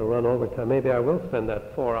 I'm going to run over time. Maybe I will spend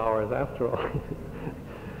that 4 hours after all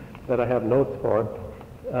that I have notes for.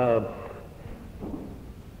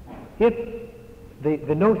 If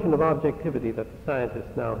the notion of objectivity that the scientist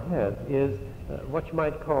now has is what you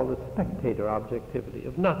might call the spectator objectivity,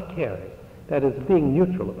 of not caring, that is, being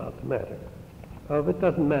neutral about the matter, of it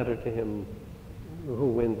doesn't matter to him who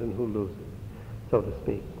wins and who loses, so to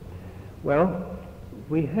speak. Well,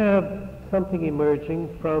 we have something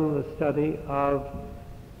emerging from the study of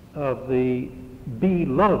the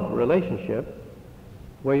be-love relationship,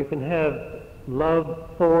 where you can have love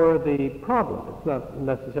for the problem. It's not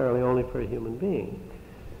necessarily only for a human being.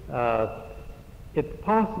 It's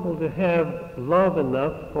possible to have love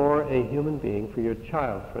enough for a human being, for your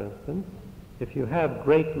child, for instance. If you have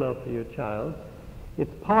great love for your child,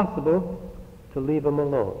 it's possible to leave him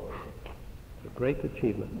alone. It's a great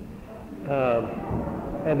achievement.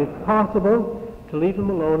 And it's possible to leave him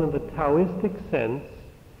alone in the Taoistic sense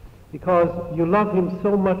because you love him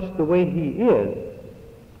so much the way he is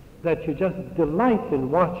that you just delight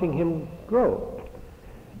in watching him grow.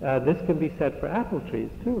 This can be said for apple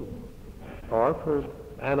trees too, or for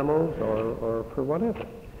animals, or for whatever.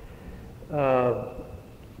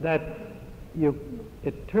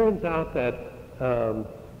 It turns out that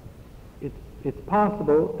it's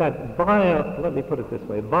possible that let me put it this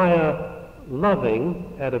way, via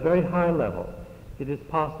loving at a very high level, it is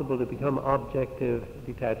possible to become objective,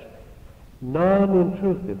 detached,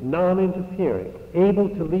 non-intrusive, non-interfering, able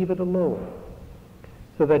to leave it alone,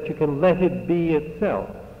 so that you can let it be itself.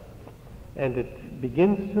 And it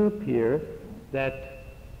begins to appear that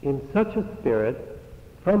in such a spirit,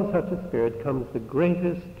 from such a spirit comes the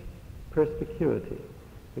greatest perspicuity,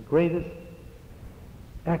 the greatest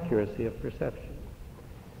accuracy of perception.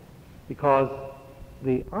 Because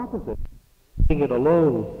the opposite, leaving it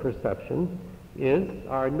alone perception, is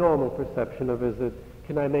our normal perception of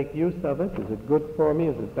can I make use of it? Is it good for me?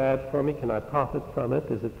 Is it bad for me? Can I profit from it?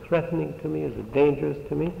 Is it threatening to me? Is it dangerous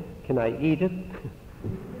to me? Can I eat it?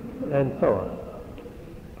 And so on.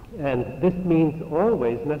 And this means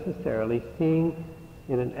always necessarily seeing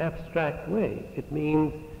in an abstract way. It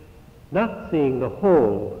means not seeing the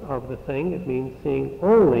whole of the thing. It means seeing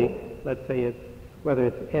only, let's say, whether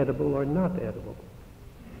it's edible or not edible,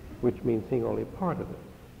 which means seeing only part of it,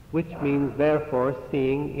 which means therefore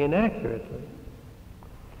seeing inaccurately.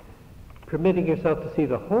 Permitting yourself to see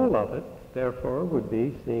the whole of it, therefore, would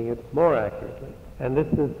be seeing it more accurately. And this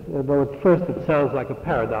is, though at first it sounds like a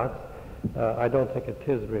paradox, I don't think it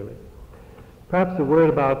is really. Perhaps a word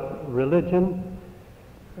about religion,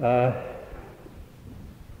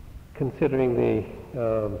 considering the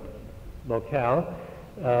locale.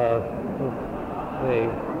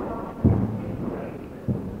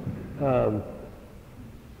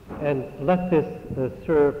 And let this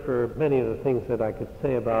serve for many of the things that I could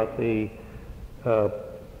say about the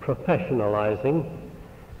professionalizing.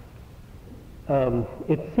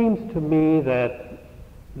 It seems to me that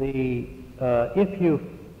if you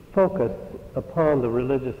focus upon the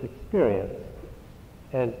religious experience,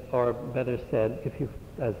 or better said, if you,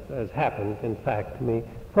 as happens in fact to me,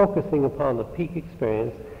 focusing upon the peak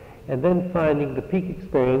experience, and then finding the peak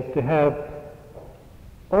experience to have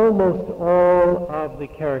almost all of the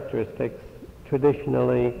characteristics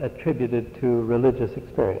traditionally attributed to religious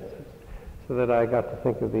experiences, so that I got to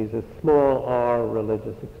think of these as small r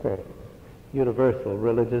religious experience, universal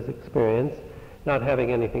religious experience, not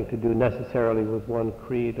having anything to do necessarily with one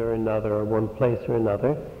creed or another or one place or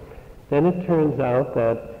another, then it turns out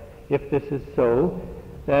that if this is so,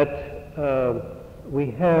 that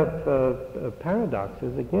we have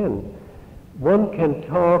paradoxes again. One can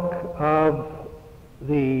talk of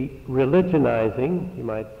the religionizing, you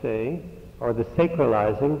might say, or the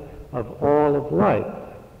sacralizing of all of life.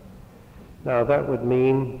 Now that would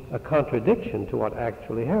mean a contradiction to what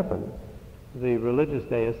actually happens. The religious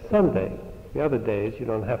day is Sunday. The other days you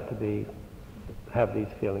don't have to have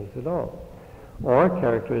these feelings at all. Or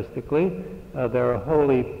characteristically, there are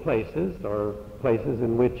holy places, or places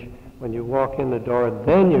in which when you walk in the door,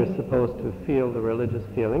 then you're supposed to feel the religious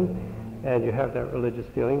feeling, and you have that religious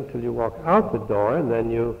feeling till you walk out the door, and then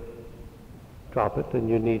you drop it and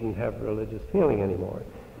you needn't have religious feeling anymore.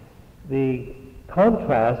 The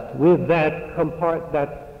contrast with that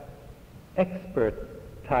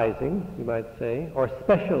expertizing, you might say, or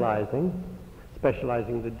specializing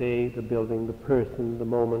the day, the building, the person, the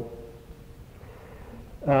moment,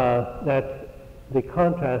 that the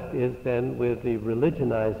contrast is then with the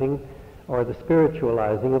religionizing or the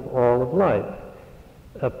spiritualizing of all of life.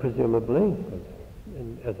 Presumably,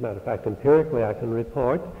 as a matter of fact, empirically I can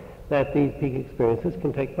report that these peak experiences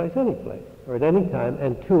can take place any place, or at any time,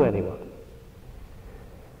 and to anyone.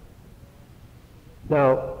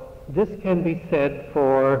 Now, this can be said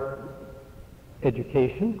for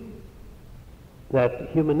education, that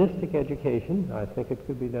humanistic education, I think it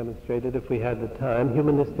could be demonstrated if we had the time,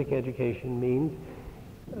 humanistic education means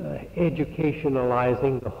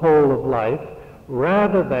educationalizing the whole of life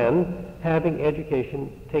rather than having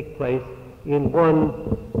education take place in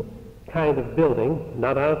one kind of building,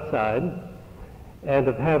 not outside, and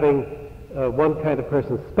of having one kind of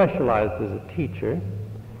person specialized as a teacher.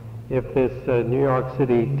 If this New York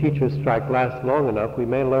City teachers' strike lasts long enough, we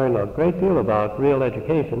may learn a great deal about real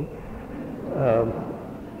education.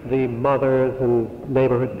 The mothers and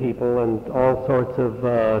neighborhood people and all sorts of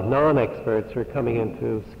non-experts are coming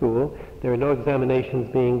into school. There are no examinations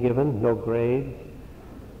being given, no grades.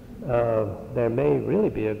 There may really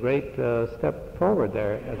be a great step forward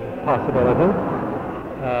there as a possibility.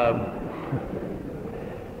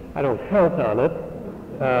 I don't count on it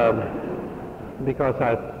because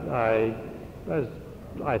I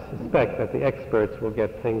suspect that the experts will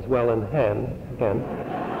get things well in hand again.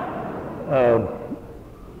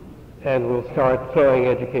 And we'll start throwing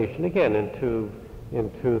education again into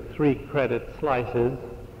 3-credit slices,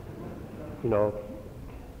 you know,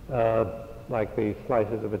 like the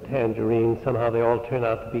slices of a tangerine. Somehow they all turn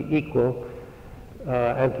out to be equal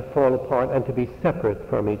and to fall apart and to be separate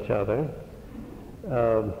from each other.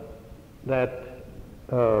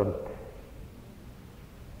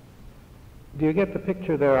 Do you get the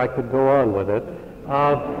picture there? I could go on with it.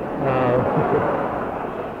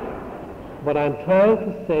 What I'm trying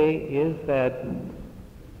to say is that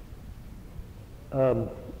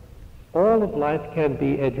all of life can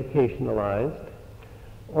be educationalized,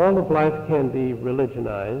 all of life can be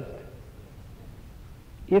religionized,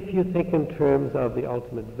 if you think in terms of the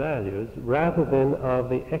ultimate values, rather than of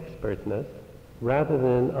the expertness, rather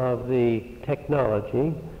than of the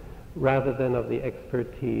technology, rather than of the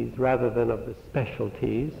expertise, rather than of the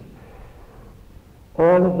specialties.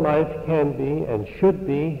 All of life can be and should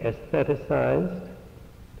be aestheticized.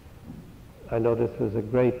 I know this was a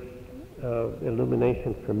great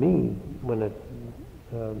illumination for me when it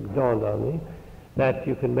dawned on me that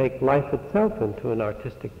you can make life itself into an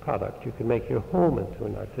artistic product. You can make your home into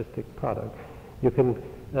an artistic product. You can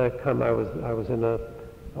I was in a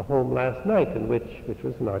home last night in which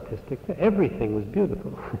was an artistic thing. Everything was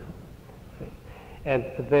beautiful. And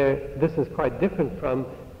this is quite different from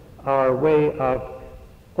our way of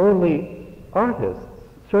only artists,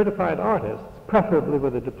 certified artists, preferably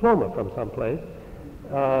with a diploma from someplace,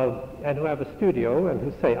 and who have a studio and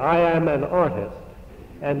who say, I am an artist.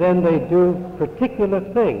 And then they do particular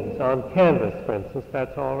things on canvas, for instance.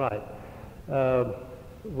 That's all right.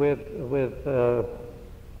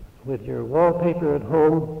 With your wallpaper at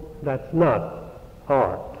home, that's not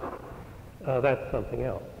art. That's something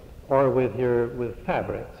else. Or with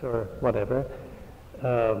fabrics or whatever,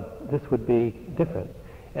 this would be different.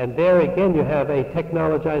 And there again you have a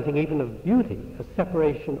technologizing even of beauty, a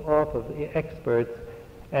separation off of the experts,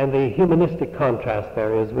 and the humanistic contrast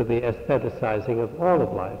there is with the aestheticizing of all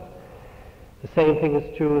of life. The same thing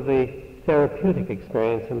is true of the therapeutic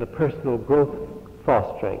experience and the personal growth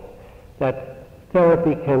fostering, that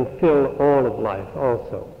therapy can fill all of life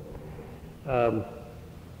also.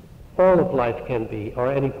 All of life can be, or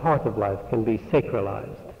any part of life can be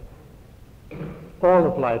sacralized. All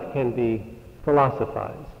of life can be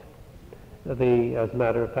philosophized. As a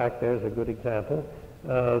matter of fact, there's a good example.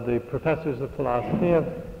 The professors of philosophy have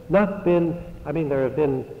not been, there have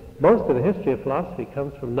been, most of the history of philosophy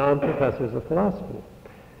comes from non-professors of philosophy.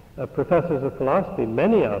 Professors of philosophy,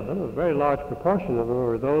 many of them, a very large proportion of them,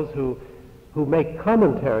 are those who make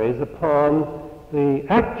commentaries upon the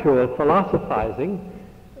actual philosophizing,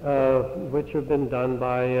 which have been done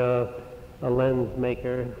by a lens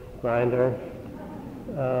maker, grinder,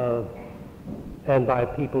 and by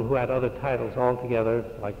people who had other titles altogether,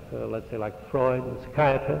 like, let's say, like Freud, the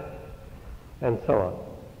psychiatrist, and so on.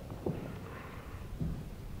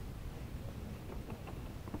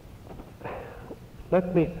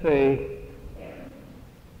 Let me say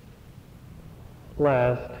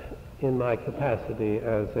last, in my capacity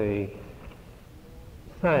as a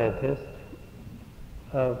scientist,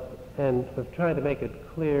 and of trying to make it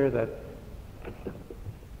clear that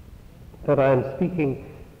I'm speaking.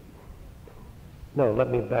 No, let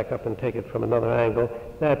me back up and take it from another angle.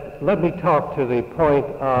 Let me talk to the point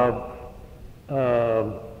of,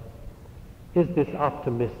 is this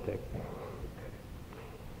optimistic?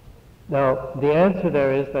 Now, the answer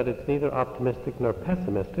there is that it's neither optimistic nor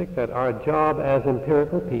pessimistic, that our job as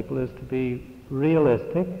empirical people is to be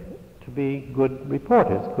realistic, to be good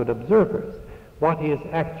reporters, good observers, what is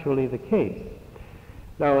actually the case.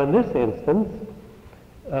 Now, in this instance,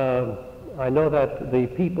 I know that the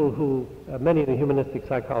people who, many of the humanistic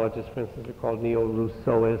psychologists, for instance, are called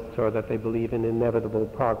neo-Rousseauists, or that they believe in inevitable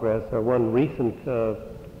progress, or one recent,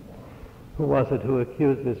 who was it, who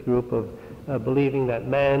accused this group of believing that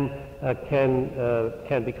man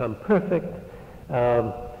can become perfect,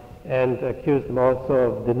 and accused them also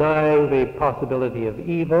of denying the possibility of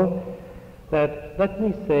evil. That, let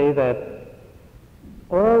me say that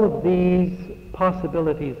all of these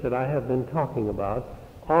possibilities that I have been talking about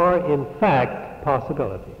are in fact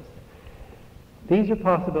possibilities. These are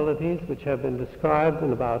possibilities which have been described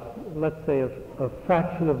in about, let's say, a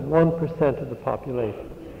fraction of 1% of the population.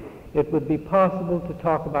 It would be possible to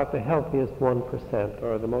talk about the healthiest 1%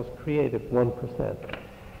 or the most creative 1%.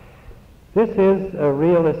 This is a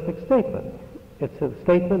realistic statement. It's a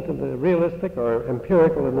statement of the realistic or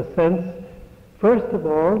empirical in the sense, first of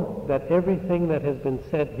all, that everything that has been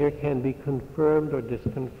said here can be confirmed or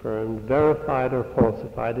disconfirmed, verified or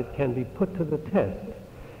falsified. It can be put to the test.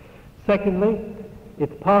 Secondly,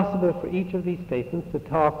 it's possible for each of these statements to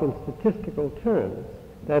talk in statistical terms,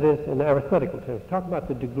 that is, in arithmetical terms, talk about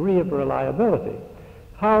the degree of reliability.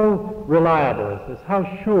 How reliable is this? How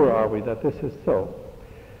sure are we that this is so?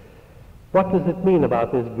 What does it mean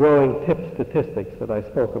about this growing tip statistics that I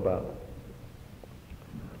spoke about?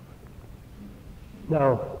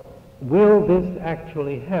 Now, will this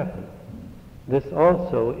actually happen? This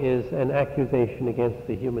also is an accusation against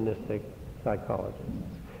the humanistic psychologists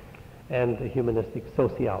and the humanistic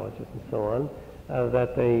sociologists and so on,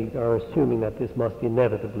 that they are assuming that this must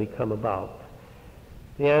inevitably come about.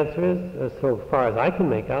 The answer is, so far as I can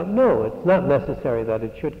make out, no, it's not necessary that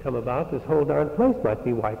it should come about. This whole darn place might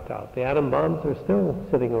be wiped out. The atom bombs are still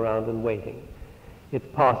sitting around and waiting. It's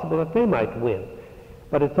possible that they might win,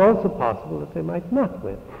 but it's also possible that they might not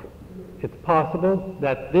win. It's possible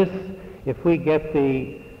that this, if we get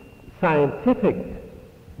the scientific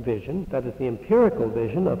vision, that is the empirical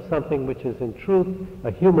vision of something which is in truth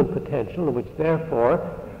a human potential and which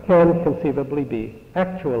therefore can conceivably be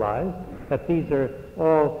actualized, that these are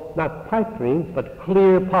all not pipe dreams but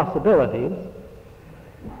clear possibilities,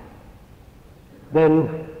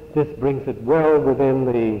 then this brings it well within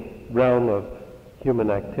the realm of human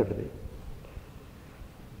activity.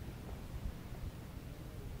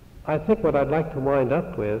 I think what I'd like to wind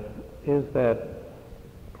up with is that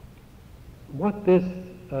what this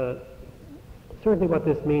certainly what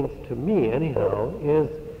this means to me, anyhow, is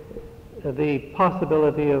the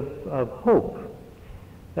possibility of hope.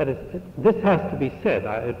 That is, this has to be said.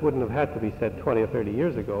 It wouldn't have had to be said 20 or 30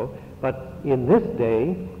 years ago, but in this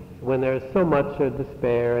day, when there's so much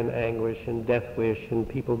despair and anguish and death wish and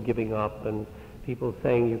people giving up and people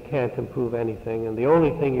saying you can't improve anything and the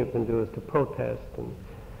only thing you can do is to protest, and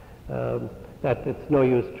that it's no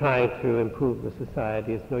use trying to improve the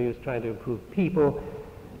society, it's no use trying to improve people,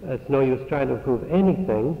 it's no use trying to improve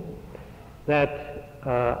anything, that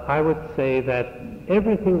I would say that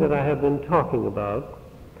everything that I have been talking about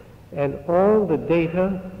and all the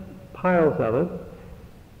data, piles of it,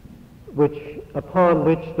 upon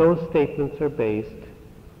which those statements are based,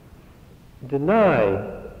 deny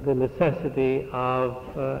the necessity of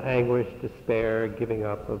anguish, despair, giving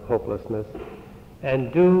up, of hopelessness,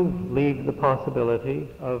 and do leave the possibility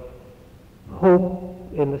of hope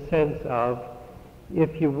in the sense of,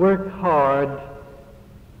 if you work hard,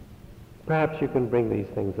 perhaps you can bring these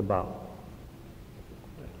things about.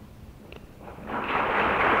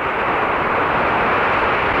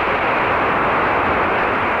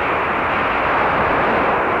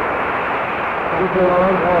 go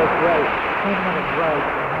on? Oh, it's great. 10 minutes, right.